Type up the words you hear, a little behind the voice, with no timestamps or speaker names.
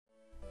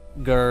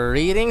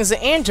Greetings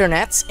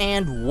internets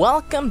and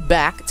welcome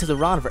back to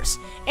TheRoniverse.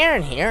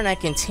 Aaron here, and I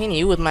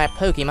continue with my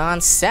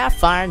Pokemon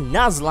Sapphire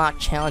NUZLOCKE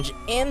challenge.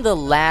 In the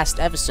last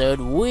episode,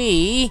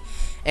 we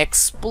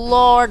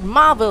explored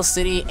Mobile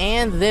City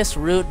and this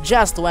route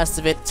just west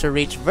of it to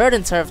reach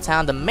Verdant Turf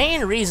Town. The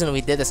main reason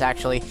we did this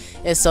actually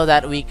is so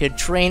that we could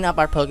train up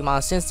our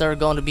Pokemon, since there are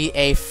going to be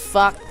a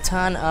fuck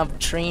ton of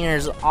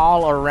trainers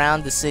all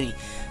around the city.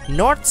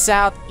 North,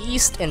 south,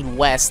 east, and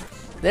west.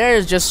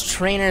 There's just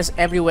trainers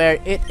everywhere.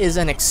 It is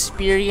an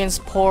experience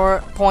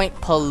point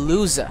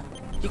palooza.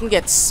 You can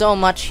get so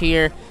much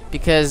here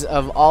because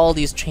of all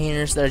these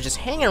trainers that are just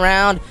hanging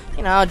around,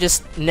 you know,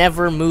 just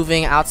never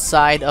moving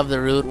outside of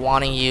the route,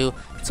 wanting you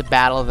to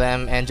battle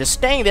them and just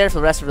staying there for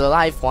the rest of their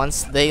life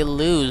once they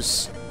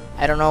lose.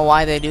 I don't know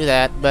why they do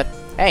that, but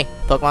hey,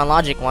 Pokemon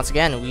logic, once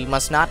again, we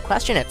must not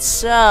question it.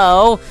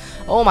 So,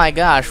 oh my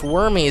gosh,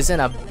 Wormy is in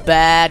a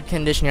bad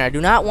condition here. I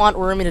do not want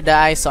Wormy to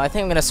die, so I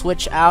think I'm going to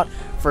switch out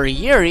for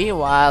Yuri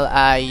while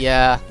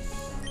I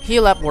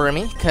heal up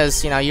Wormy,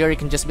 because, you know, Yuri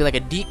can just be like a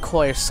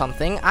decoy or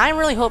something. I'm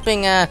really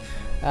hoping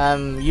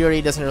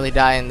Yuri doesn't really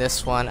die in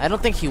this one. I don't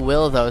think he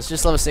will, though. It's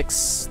just level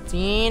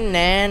 16,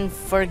 and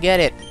forget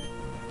it.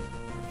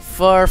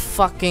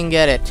 Fucking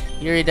get it.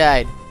 Yuri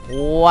died.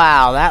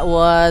 Wow, that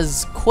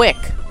was quick.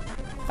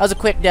 That was a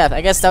quick death.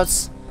 I guess that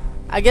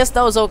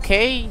was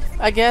okay,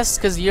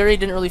 because Yuri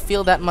didn't really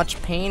feel that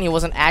much pain. He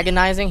wasn't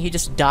agonizing. He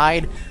just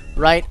died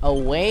right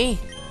away.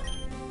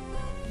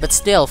 But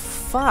still,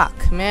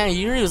 fuck, man,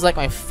 Yuri was like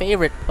my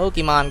favorite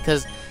Pokemon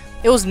because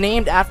it was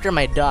named after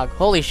my dog.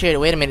 Holy shit,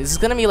 wait a minute, is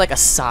this gonna be like a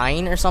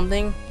sign or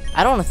something?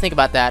 I don't want to think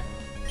about that.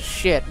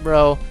 Shit,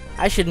 bro.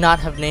 I should not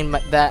have named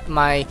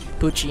my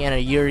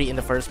Poochyena Yuri in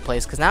the first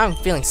place, because now I'm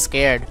feeling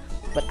scared.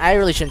 But I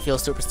really shouldn't feel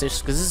superstitious,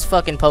 because this is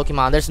fucking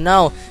Pokemon. There's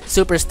no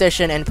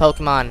superstition in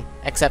Pokemon,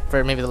 except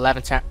for maybe the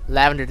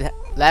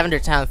Lavender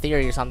Town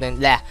Theory or something.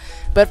 Blah.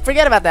 But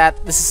forget about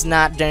that. This is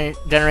not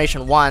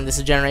Generation 1, this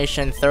is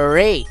Generation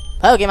 3.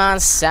 Pokemon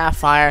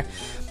Sapphire.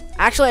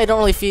 Actually, I don't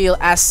really feel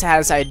as sad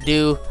as I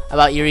do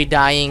about Yuri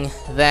dying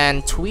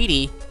than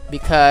Tweety,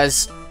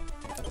 because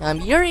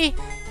Yuri,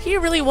 he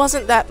really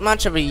wasn't that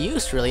much of a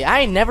use, really.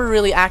 I never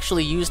really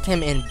actually used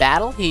him in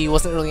battle. He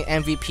wasn't really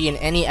an MVP in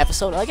any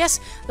episode. I guess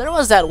there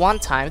was that one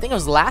time, I think it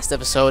was the last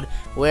episode,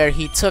 where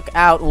he took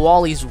out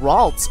Wally's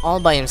Ralts all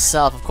by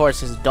himself. Of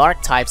course, he's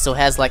dark type, so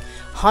has like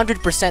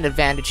 100%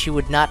 advantage. He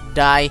would not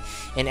die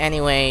in any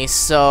way,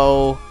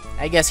 so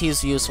I guess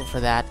he's useful for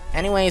that.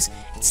 Anyways,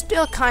 it's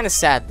still kind of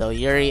sad though,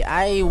 Yuri.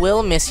 I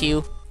will miss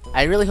you.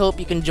 I really hope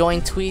you can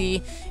join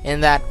Tweety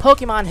in that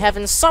Pokemon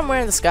heaven somewhere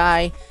in the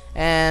sky.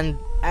 And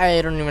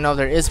I don't even know if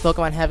there is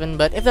Pokemon heaven,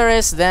 but if there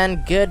is,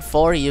 then good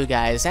for you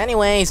guys.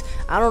 Anyways,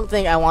 I don't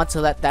think I want to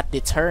let that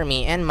deter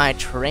me in my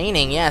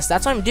training. Yes,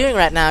 that's what I'm doing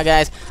right now,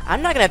 guys.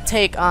 I'm not gonna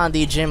take on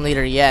the gym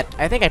leader yet.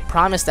 I think I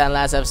promised that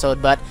last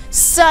episode, but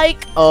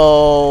psych!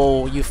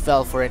 Oh, you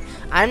fell for it.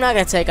 I'm not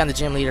gonna take on the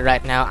gym leader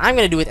right now. I'm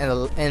gonna do it in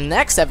the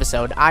next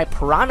episode. I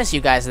promise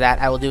you guys that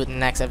I will do it in the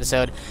next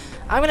episode.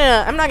 I'm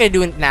not gonna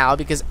do it now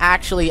because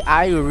actually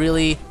I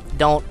really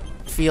don't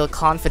feel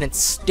confident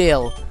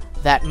still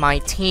that my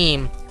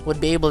team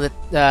would be able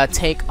to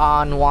take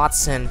on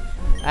Watson.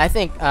 I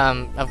think,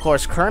 of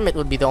course, Kermit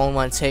would be the only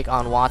one to take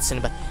on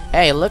Watson, but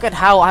hey, look at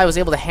how I was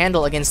able to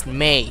handle against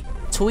May.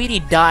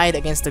 Tweety died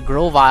against the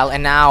Grovyle,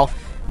 and now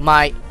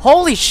my...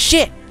 Holy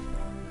shit!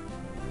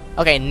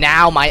 Okay,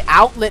 now my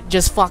outlet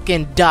just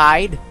fucking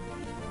died.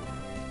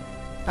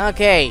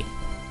 Okay.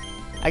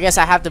 I guess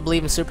I have to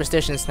believe in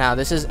superstitions now.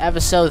 This is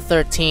episode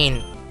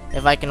 13,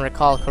 if I can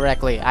recall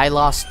correctly. I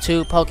lost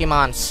 2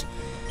 Pokemons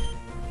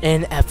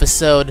in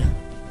episode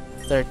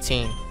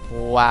 13.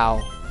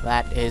 Wow,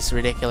 that is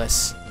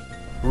ridiculous.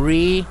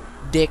 Ridiculous.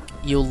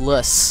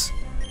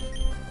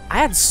 I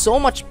had so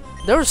much...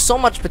 There was so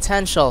much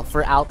potential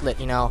for outlet,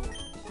 you know.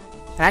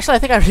 And actually, I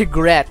think I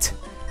regret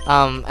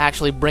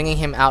actually bringing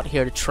him out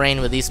here to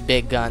train with these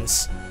big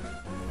guns.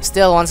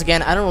 Still, once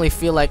again, I don't really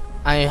feel like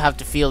I have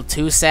to feel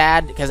too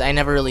sad because I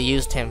never really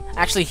used him.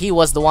 Actually, he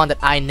was the one that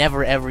I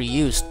never ever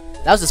used.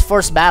 That was his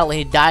first battle, and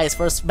he died his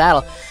first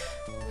battle.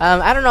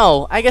 I don't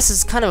know, I guess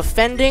it's kind of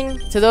offending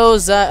to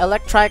those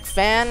Electrike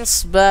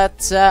fans,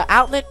 but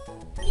Outlet,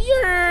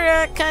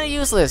 you're kind of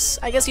useless.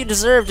 I guess you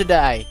deserve to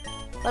die.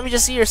 Let me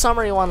just see your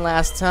summary one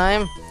last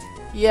time.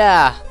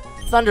 Yeah,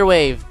 Thunder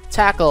Wave,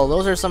 Tackle,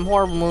 those are some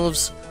horrible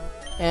moves.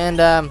 And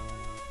I'm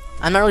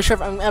not really sure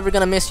if I'm ever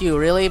gonna miss you,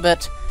 really,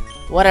 but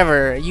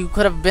whatever. You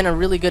could have been a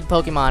really good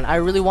Pokemon. I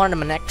really wanted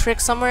a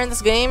Manectric somewhere in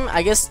this game.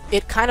 I guess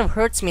it kind of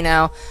hurts me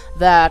now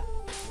that,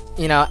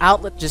 you know,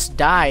 Outlet just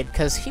died,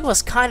 because he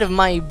was kind of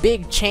my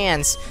big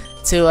chance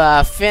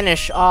to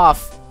finish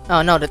off,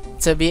 oh no,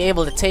 to be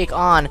able to take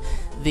on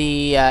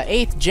the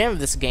 8th gym of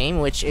this game,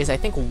 which is, I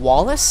think,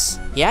 Wallace?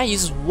 Yeah, he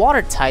uses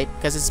Water type,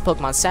 because it's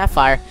Pokemon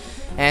Sapphire.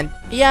 And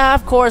yeah,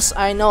 of course,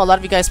 I know a lot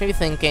of you guys may be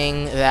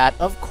thinking that,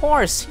 of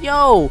course,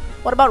 yo,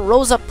 what about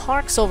Rosa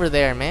Parks over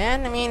there,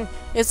 man? I mean,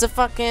 it's a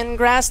fucking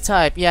grass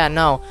type. Yeah,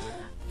 no.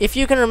 If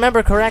you can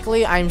remember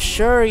correctly, I'm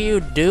sure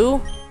you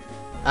do.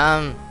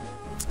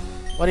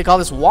 what do you call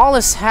this?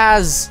 Wallace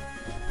has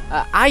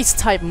ice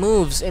type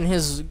moves in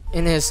his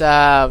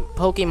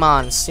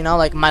Pokemons. You know,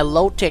 like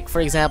Milotic, for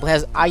example,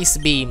 has Ice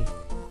Beam.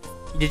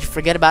 Did you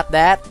forget about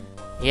that?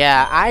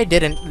 Yeah, I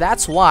didn't.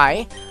 That's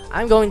why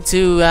I'm going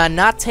to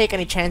not take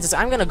any chances.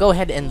 I'm gonna go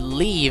ahead and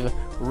leave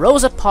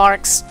Rosa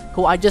Parks,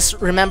 who I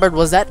just remembered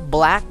was that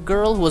black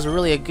girl who was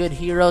really a good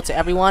hero to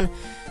everyone.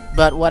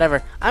 But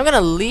whatever. I'm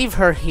gonna leave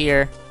her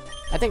here.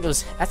 I think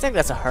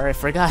that's a her. I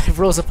forgot if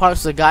Rosa Parks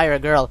was a guy or a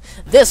girl.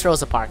 This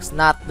Rosa Parks,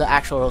 not the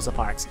actual Rosa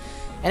Parks.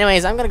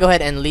 Anyways, I'm gonna go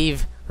ahead and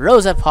leave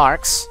Rosa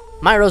Parks,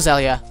 my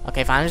Roselia.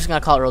 Okay, fine. I'm just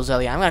gonna call it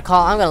Roselia. I'm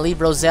gonna leave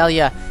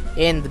Roselia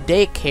in the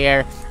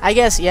daycare. I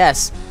guess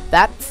yes.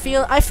 I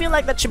feel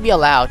like that should be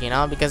allowed, you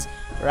know, because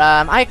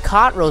I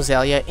caught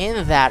Roselia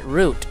in that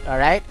route. All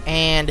right,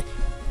 and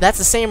that's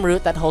the same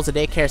route that holds the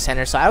daycare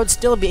center. So I would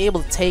still be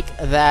able to take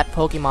that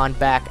Pokemon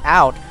back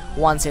out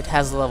once it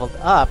has leveled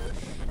up,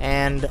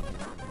 and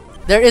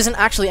there isn't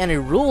actually any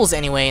rules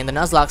anyway in the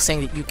Nuzlocke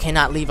saying that you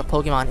cannot leave a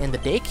Pokemon in the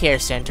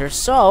daycare center,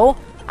 so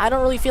I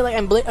don't really feel like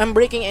I'm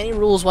breaking any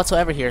rules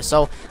whatsoever here.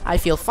 So I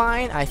feel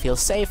fine, I feel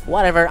safe,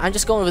 whatever. I'm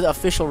just going with the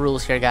official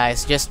rules here,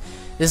 guys. This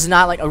is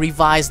not like a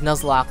revised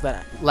Nuzlocke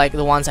that like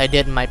the ones I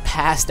did in my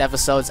past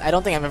episodes. I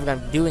don't think I'm ever going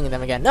to be doing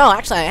them again. No,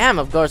 actually I am,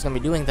 of course, going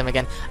to be doing them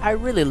again. I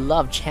really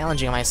love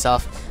challenging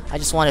myself. I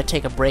just want to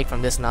take a break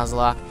from this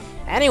Nuzlocke.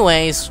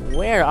 Anyways,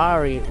 where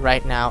are we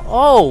right now?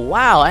 Oh,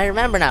 wow, I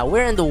remember now.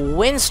 We're in the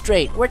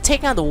Winstraight. We're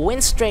taking on the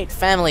Winstraight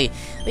family.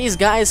 These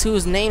guys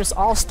whose names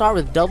all start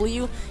with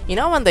W. You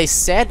know when they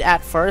said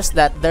at first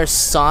that their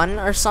son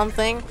or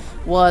something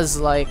was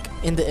like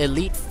in the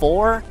Elite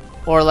Four?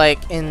 Or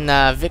like in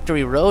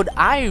Victory Road?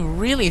 I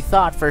really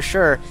thought for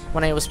sure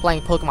when I was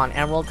playing Pokemon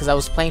Emerald, because I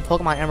was playing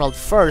Pokemon Emerald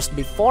first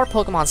before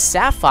Pokemon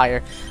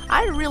Sapphire,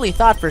 I really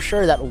thought for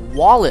sure that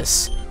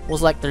Wallace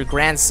was like their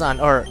grandson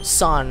or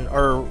son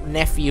or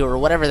nephew or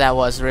whatever that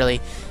was,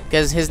 really,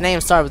 because his name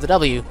started with a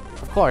W.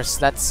 Of course,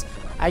 that's,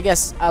 I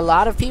guess a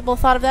lot of people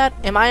thought of that.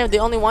 Am I the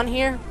only one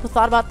here who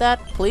thought about that?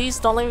 Please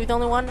don't let me be the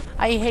only one.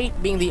 I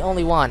hate being the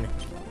only one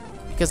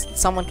because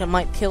someone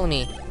might kill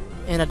me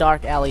in a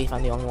dark alley if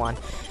I'm the only one.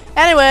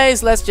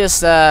 Anyways, let's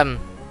just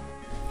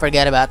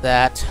forget about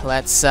that.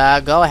 Let's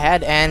go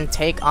ahead and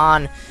take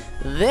on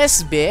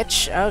this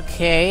bitch.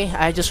 Okay,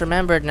 I just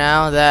remembered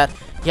now that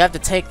you have to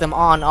take them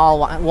on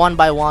all one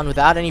by one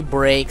without any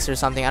breaks or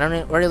something. I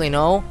don't really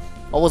know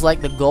what was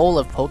like the goal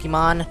of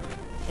Pokemon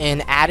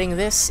in adding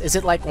this. Is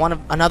it like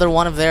another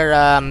one of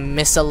their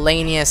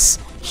miscellaneous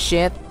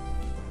shit,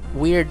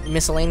 weird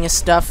miscellaneous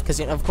stuff? Because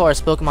of course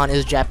Pokemon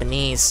is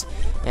Japanese,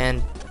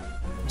 and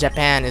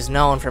Japan is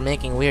known for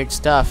making weird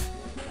stuff.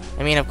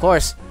 I mean, of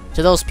course,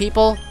 to those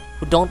people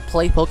who don't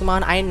play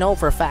Pokemon, I know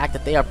for a fact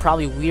that they are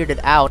probably weirded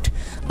out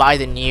by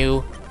the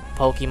new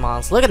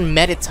Pokemons. Look at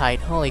Meditite.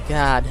 Holy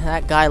god,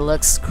 that guy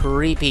looks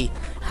creepy.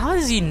 How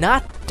does he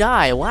not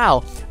die?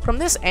 Wow. From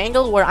this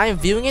angle where I'm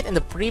viewing it in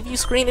the preview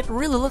screen, it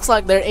really looks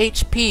like their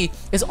HP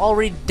is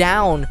already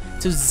down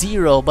to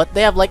 0, but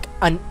they have like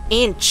an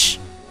inch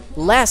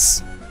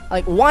less,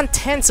 like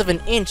 1/10 of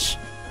an inch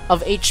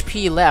of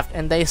HP left,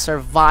 and they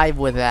survive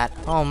with that.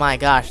 Oh my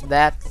gosh,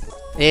 that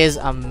is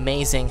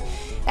amazing.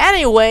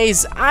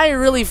 Anyways, I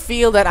really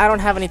feel that I don't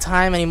have any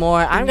time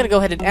anymore. I'm gonna go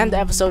ahead and end the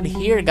episode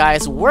here,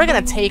 guys. We're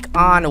gonna take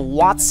on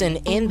Watson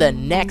in the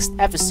next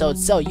episode,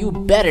 so you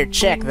better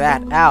check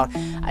that out.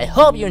 I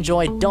hope you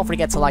enjoyed. Don't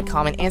forget to like,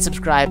 comment, and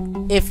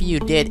subscribe if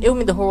you did. It would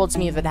mean the whole world to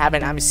me if that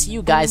happened. I'm gonna see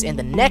you guys in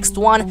the next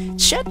one.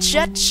 Ciao.